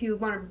consider if you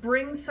wanna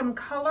bring some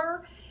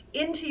color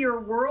into your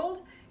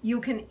world.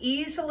 You can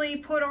easily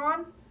put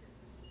on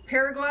a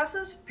pair of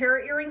glasses, pair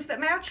of earrings that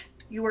match.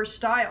 You are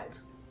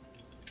styled.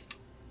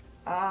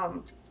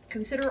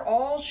 Consider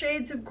all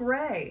shades of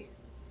gray.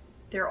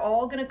 They're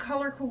all going to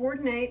color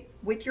coordinate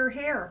with your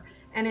hair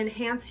and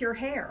enhance your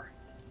hair.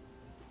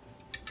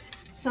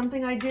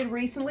 Something I did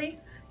recently,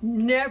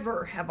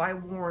 never have I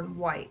worn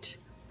white.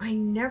 I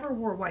never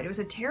wore white. It was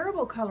a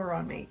terrible color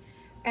on me.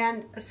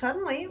 And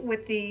suddenly,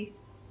 with the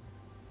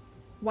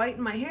white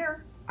in my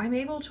hair, I'm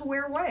able to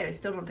wear white. I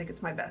still don't think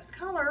it's my best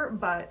color,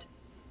 but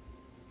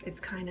it's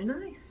kind of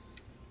nice.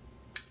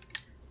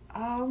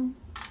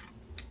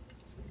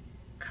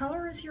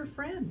 Color is your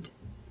friend.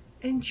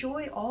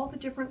 Enjoy all the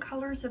different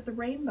colors of the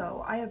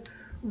rainbow. I have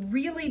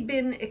really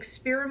been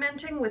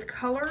experimenting with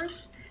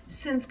colors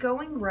since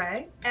going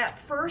gray. At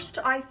first,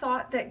 I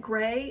thought that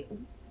gray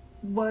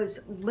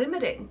was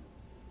limiting.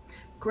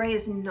 Gray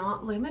is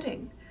not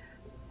limiting.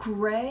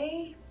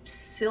 Gray,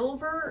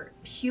 silver,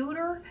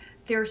 pewter,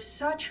 they're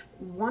such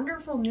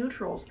wonderful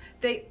neutrals.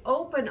 They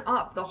open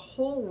up the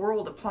whole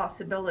world of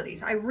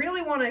possibilities. I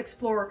really want to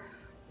explore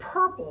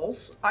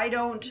purples. I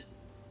don't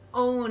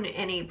own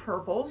any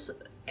purples,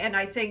 and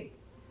I think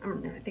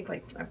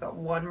like I've got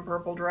one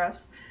purple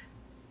dress,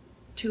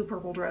 2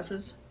 purple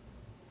dresses,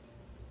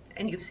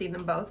 and you've seen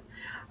them both.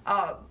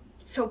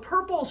 So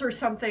purples are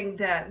something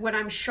that when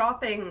I'm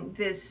shopping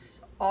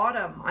this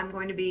autumn, I'm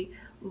going to be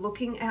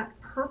looking at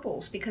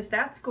purples because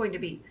that's going to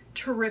be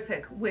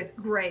terrific with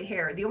gray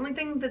hair. The only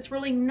thing that's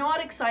really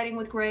not exciting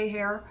with gray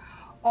hair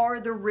are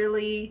the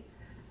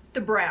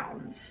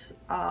browns,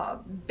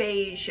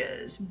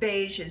 beiges.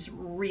 Beige is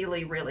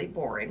really, really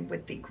boring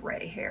with the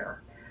gray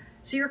hair.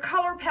 So your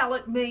color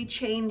palette may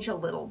change a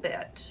little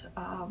bit.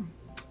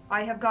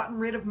 I have gotten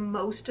rid of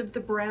most of the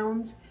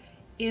browns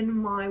in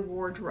my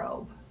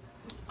wardrobe.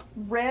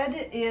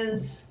 Red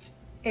is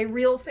a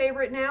real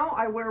favorite now.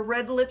 I wear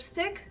red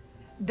lipstick.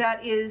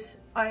 That is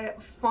a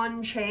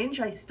fun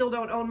change. I still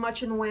don't own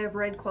much in the way of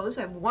red clothes.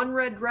 I have one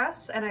red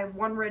dress and I have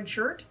one red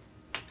shirt.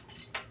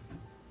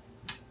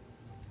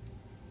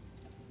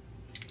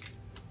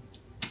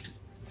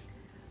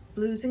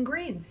 Blues and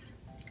greens.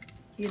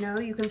 You know,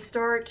 you can see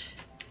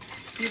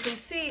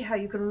how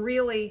you can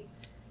really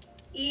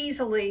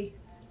easily,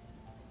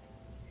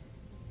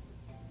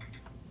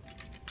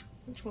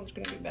 which one's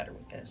going to be better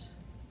with this?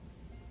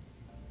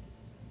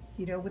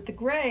 You know, with the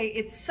gray,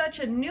 it's such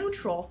a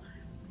neutral,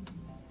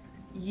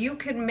 you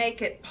can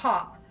make it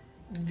pop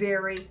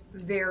very,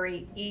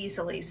 very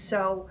easily.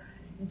 So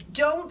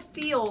don't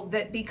feel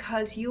that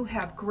because you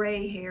have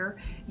gray hair,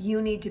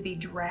 you need to be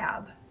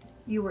drab.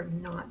 You are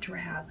not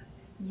drab.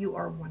 You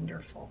are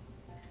wonderful.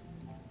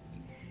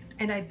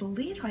 And I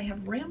believe I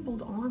have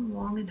rambled on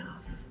long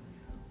enough.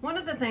 One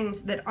of the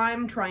things that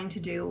I'm trying to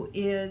do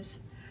is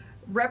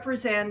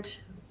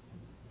represent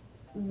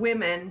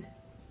women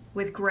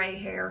with gray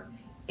hair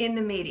in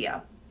the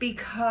media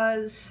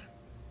because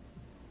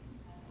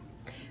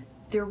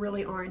there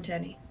really aren't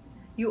any.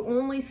 You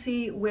only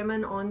see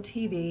women on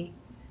TV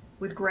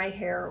with gray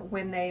hair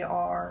when they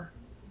are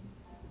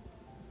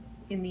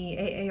in the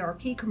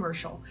AARP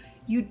commercial.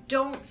 You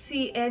don't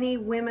see any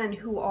women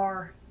who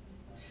are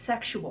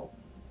sexual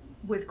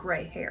with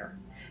gray hair.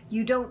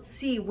 You don't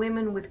see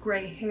women with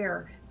gray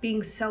hair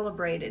being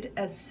celebrated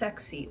as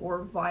sexy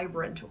or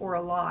vibrant or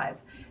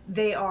alive.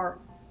 They are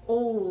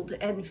old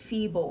and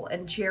feeble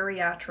and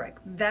geriatric.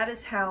 That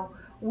is how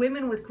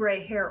women with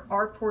gray hair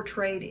are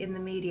portrayed in the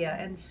media.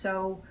 And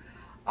so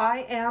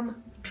I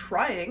am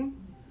trying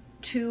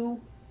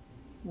to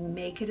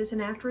make it as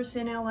an actress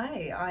in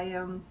LA. I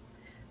am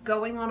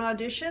going on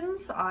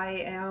auditions. I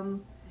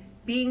am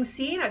being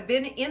seen. I've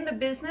been in the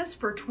business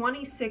for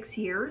 26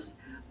 years,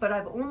 but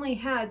I've only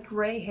had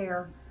gray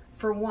hair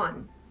for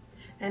 1.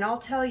 And I'll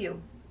tell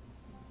you,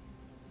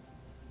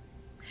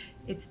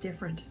 it's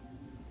different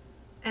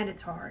and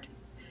it's hard.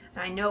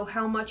 And I know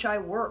how much I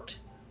worked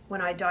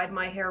when I dyed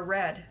my hair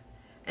red,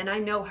 and I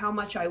know how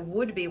much I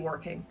would be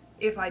working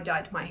if I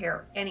dyed my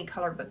hair any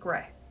color but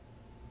gray.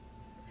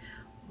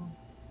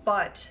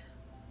 But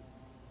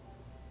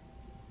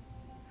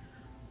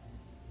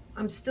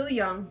I'm still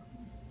young,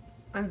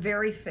 I'm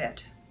very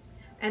fit,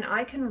 and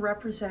I can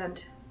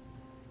represent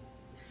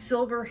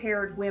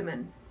silver-haired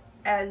women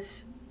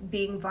as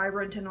being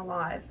vibrant and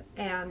alive,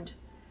 and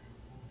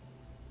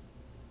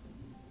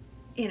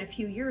in a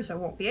few years I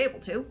won't be able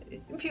to.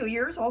 In a few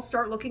years I'll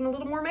start looking a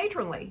little more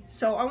matronly,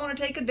 so I want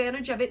to take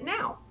advantage of it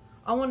now.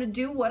 I want to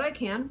do what I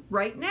can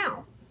right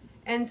now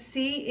and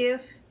see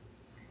if,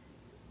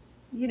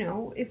 you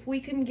know, if we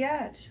can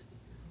get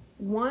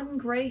one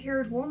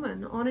gray-haired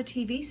woman on a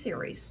TV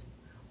series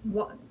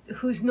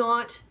who's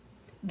not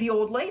the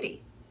old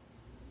lady.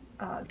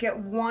 Get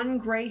one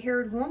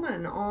gray-haired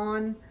woman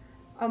on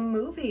a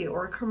movie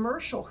or a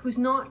commercial who's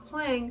not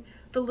playing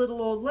the little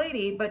old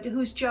lady, but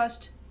who's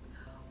just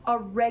a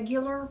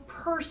regular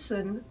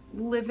person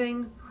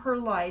living her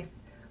life,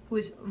 who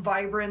is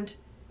vibrant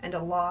and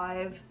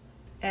alive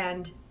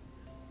and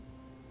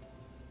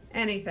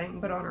anything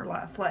but on her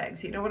last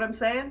legs. You know what I'm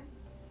saying?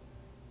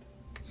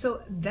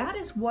 So that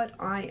is what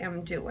I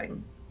am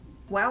doing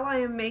while I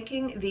am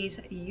making these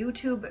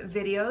YouTube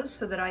videos,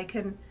 so that I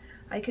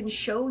can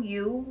show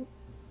you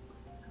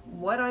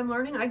what I'm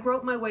learning. I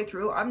groped my way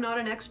through. I'm not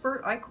an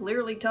expert. I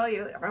clearly tell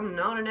you, I'm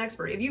not an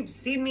expert. If you've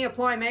seen me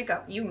apply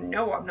makeup, you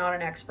know I'm not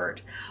an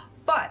expert.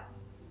 But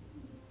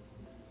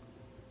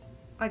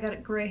I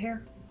got gray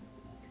hair,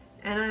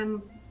 and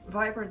I'm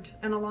vibrant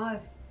and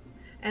alive,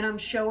 and I'm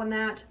showing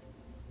that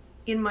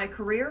in my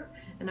career,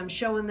 and I'm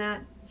showing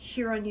that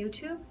here on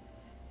YouTube,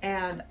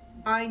 and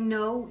I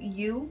know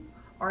you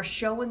are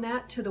showing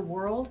that to the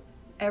world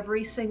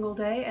every single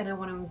day, and I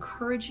want to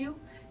encourage you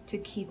to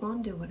keep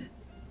on doing it.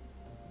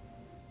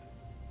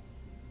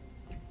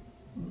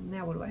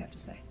 Now what do I have to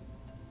say?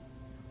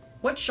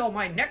 What shall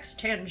my next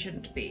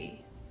tangent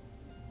be?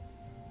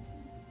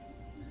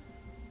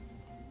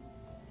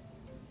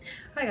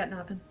 I got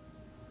nothing.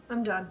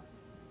 I'm done.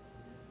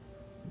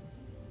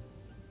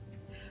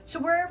 So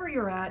wherever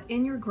you're at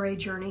in your gray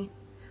journey,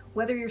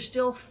 whether you're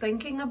still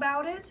thinking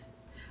about it,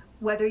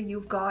 whether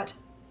you've got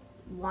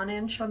 1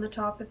 inch on the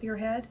top of your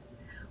head,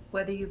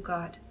 whether you've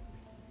got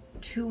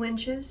 2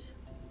 inches,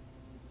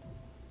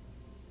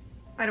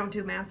 I don't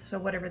do math, so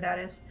whatever that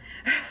is.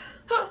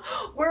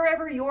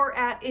 Wherever you're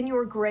at in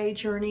your gray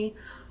journey,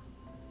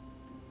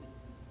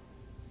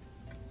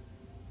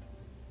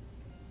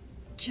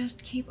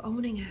 just keep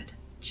owning it.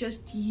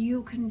 Just,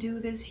 you can do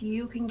this,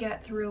 you can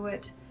get through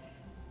it.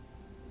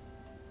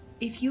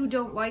 If you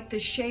don't like the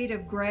shade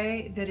of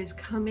gray that is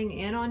coming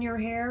in on your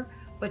hair,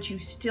 but you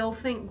still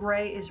think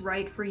gray is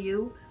right for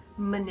you,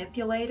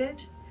 manipulate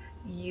it.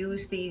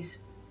 Use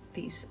these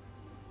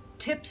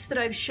tips that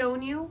I've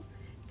shown you,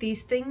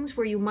 these things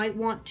where you might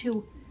want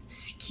to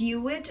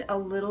skew it a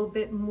little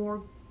bit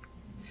more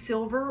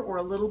silver or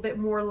a little bit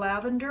more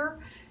lavender.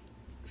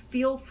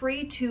 Feel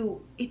free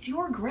to, it's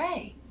your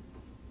gray.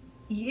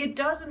 It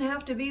doesn't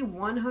have to be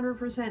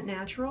 100%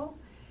 natural.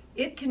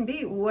 It can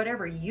be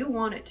whatever you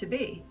want it to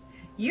be.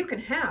 You can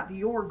have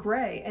your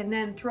gray and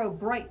then throw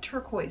bright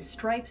turquoise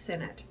stripes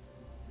in it.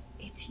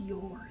 It's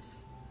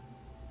yours.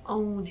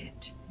 Own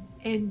it.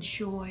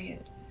 Enjoy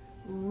it.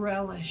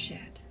 Relish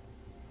it.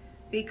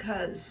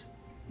 Because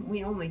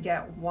we only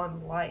get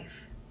one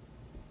life.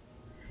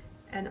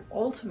 And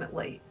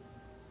ultimately,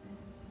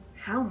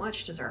 how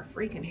much does our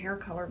freaking hair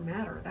color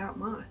matter that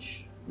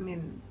much? I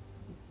mean,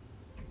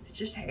 it's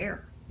just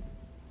hair.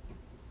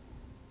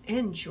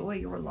 Enjoy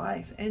your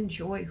life.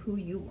 Enjoy who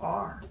you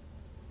are.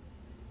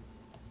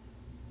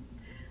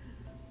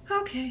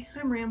 Okay,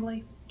 I'm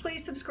rambling.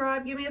 Please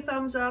subscribe, give me a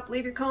thumbs up,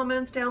 leave your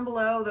comments down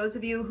below. Those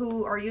of you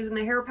who are using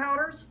the hair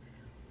powders,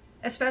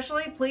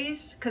 especially,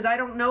 please, because I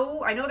don't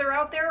know. I know they're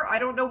out there. I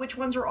don't know which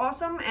ones are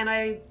awesome, and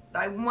I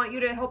want you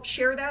to help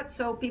share that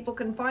so people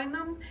can find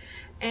them.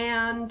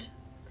 And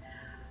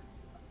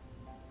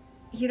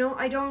you know,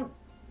 I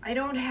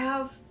don't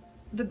have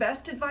the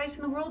best advice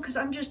in the world, because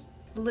I'm just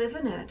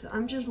living it.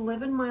 I'm just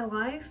living my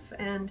life,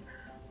 and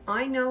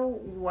I know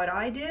what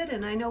I did,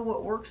 and I know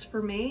what works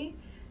for me.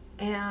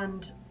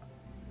 And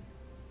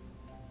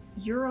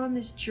you're on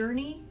this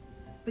journey,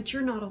 but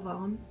you're not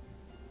alone.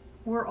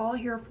 We're all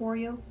here for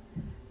you.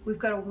 We've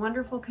got a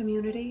wonderful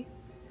community,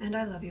 and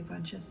I love you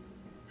bunches.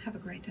 Have a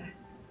great day.